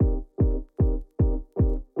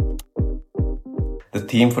The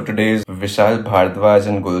theme for today is Vishal, Bhadwaj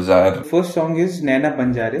and Gulzar. The first song is Naina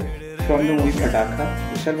Banjare from the movie Padaka.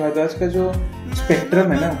 Vishal Bhadwaj का जो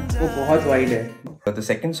spectrum है ना वो बहुत wide है. The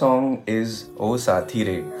second song is O Saathi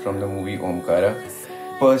Re from the movie Omkara.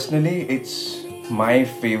 Personally, it's my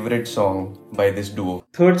favorite song by this duo.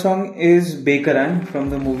 Third song is Bekaran from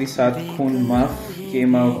the movie Saat Khoon Maaf,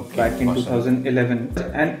 came out back in 2011,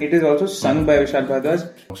 and it is also sung by Vishal Bhadwaj.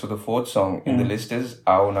 So the fourth song in the list is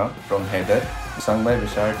Auna from Heather, sung by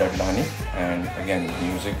Vishal Dadlani, and again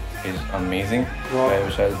music is amazing by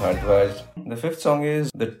Vishal Bhadwaj. The fifth song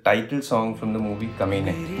is the title song from the movie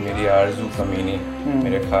Kamine. Meri Arzu Kamine,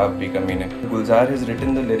 Mere Khwaab Bhi Kamine. Gulzar has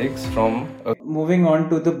written the lyrics from. Moving on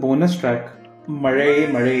to the bonus track. मरे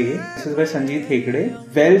मरे, this is by Sanjeet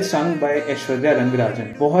Hegde, well sung by Aishwarya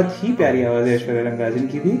Rangarajan. बहुत ही प्यारी आवाज है ऐश्वर्या रंगराजन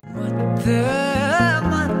की भी.